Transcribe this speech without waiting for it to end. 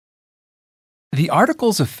The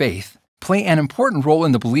Articles of Faith play an important role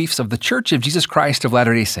in the beliefs of the Church of Jesus Christ of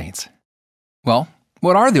Latter-day Saints. Well,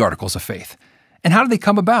 what are the Articles of Faith, and how did they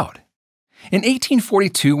come about? In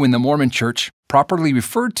 1842, when the Mormon Church, properly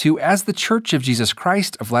referred to as the Church of Jesus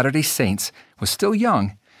Christ of Latter-day Saints, was still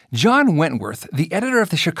young, John Wentworth, the editor of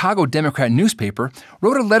the Chicago Democrat newspaper,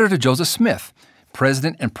 wrote a letter to Joseph Smith,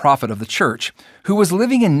 president and prophet of the church, who was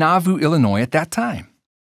living in Nauvoo, Illinois at that time.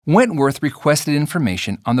 Wentworth requested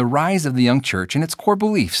information on the rise of the young church and its core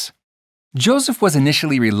beliefs. Joseph was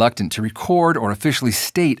initially reluctant to record or officially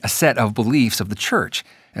state a set of beliefs of the church,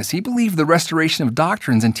 as he believed the restoration of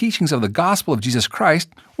doctrines and teachings of the gospel of Jesus Christ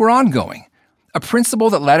were ongoing, a principle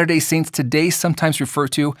that Latter-day Saints today sometimes refer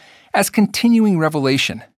to as continuing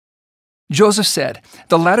revelation. Joseph said,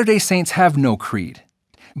 "The Latter-day Saints have no creed,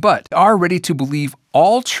 but are ready to believe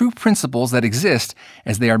all true principles that exist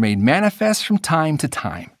as they are made manifest from time to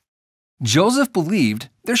time." Joseph believed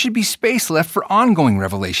there should be space left for ongoing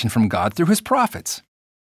revelation from God through his prophets.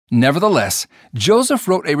 Nevertheless, Joseph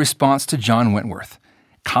wrote a response to John Wentworth,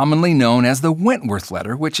 commonly known as the Wentworth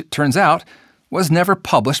Letter, which, it turns out, was never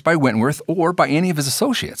published by Wentworth or by any of his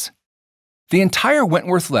associates. The entire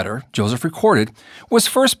Wentworth letter, Joseph recorded, was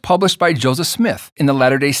first published by Joseph Smith in the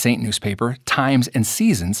Latter-day Saint newspaper Times and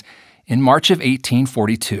Seasons in March of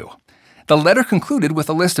 1842. The letter concluded with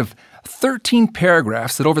a list of 13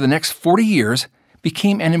 paragraphs that over the next 40 years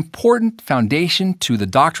became an important foundation to the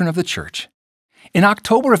doctrine of the church. In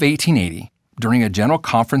October of 1880, during a general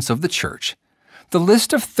conference of the church, the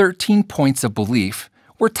list of 13 points of belief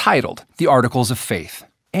were titled the Articles of Faith,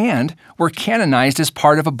 and were canonized as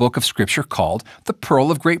part of a book of Scripture called the Pearl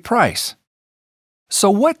of Great Price. So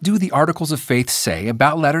what do the Articles of Faith say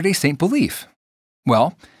about Latter-day Saint belief?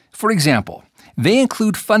 Well, for example, they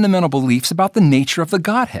include fundamental beliefs about the nature of the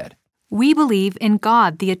Godhead. We believe in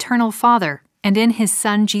God, the Eternal Father, and in His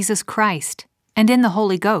Son, Jesus Christ, and in the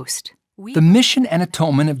Holy Ghost. The mission and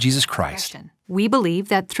atonement of Jesus Christ. We believe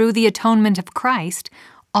that through the atonement of Christ,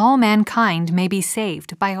 all mankind may be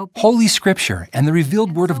saved by obeying Holy Scripture and the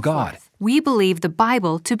revealed Word of God. We believe the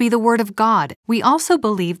Bible to be the Word of God. We also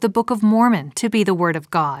believe the Book of Mormon to be the Word of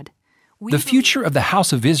God. The future of the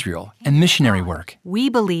house of Israel and missionary work. We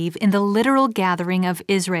believe in the literal gathering of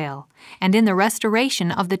Israel and in the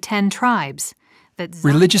restoration of the 10 tribes.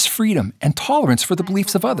 Religious freedom and tolerance for the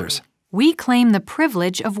beliefs of others. We claim the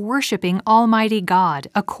privilege of worshiping Almighty God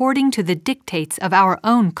according to the dictates of our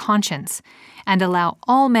own conscience, and allow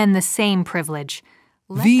all men the same privilege.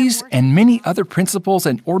 These and many other principles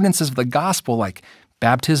and ordinances of the gospel like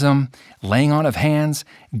baptism, laying on of hands,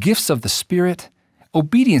 gifts of the Spirit,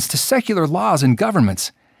 obedience to secular laws and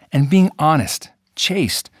governments, and being honest,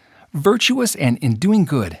 chaste, virtuous, and in doing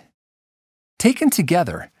good. Taken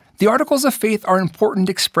together, the Articles of Faith are important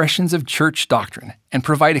expressions of church doctrine and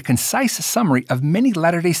provide a concise summary of many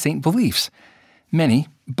Latter-day Saint beliefs, many,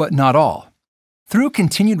 but not all. Through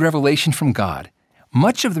continued revelation from God,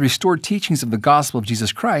 much of the restored teachings of the gospel of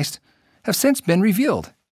Jesus Christ have since been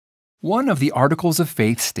revealed. One of the Articles of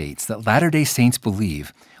Faith states that Latter-day Saints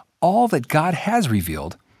believe all that God has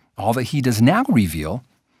revealed, all that He does now reveal,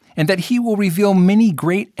 and that He will reveal many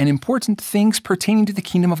great and important things pertaining to the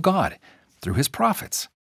kingdom of God through His prophets.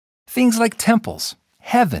 Things like temples,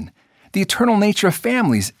 heaven, the eternal nature of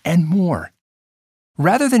families, and more.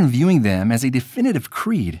 Rather than viewing them as a definitive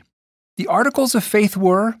creed, the Articles of Faith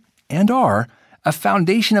were, and are, a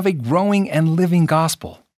foundation of a growing and living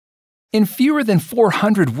gospel. In fewer than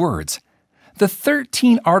 400 words, the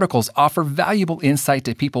 13 articles offer valuable insight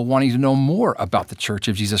to people wanting to know more about the Church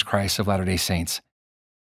of Jesus Christ of Latter-day Saints.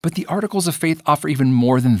 But the Articles of Faith offer even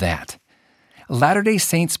more than that. Latter-day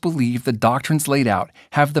Saints believe the doctrines laid out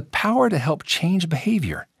have the power to help change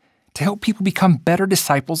behavior, to help people become better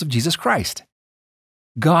disciples of Jesus Christ.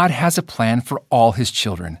 God has a plan for all His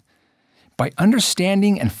children. By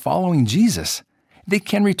understanding and following Jesus, they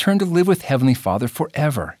can return to live with Heavenly Father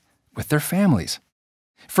forever, with their families.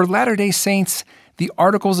 For Latter-day Saints, the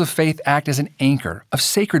Articles of Faith act as an anchor of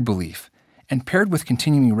sacred belief, and paired with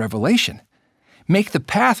continuing revelation, make the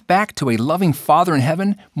path back to a loving Father in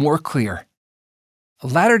heaven more clear.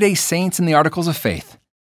 Latter-day Saints and the Articles of Faith.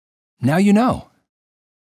 Now you know.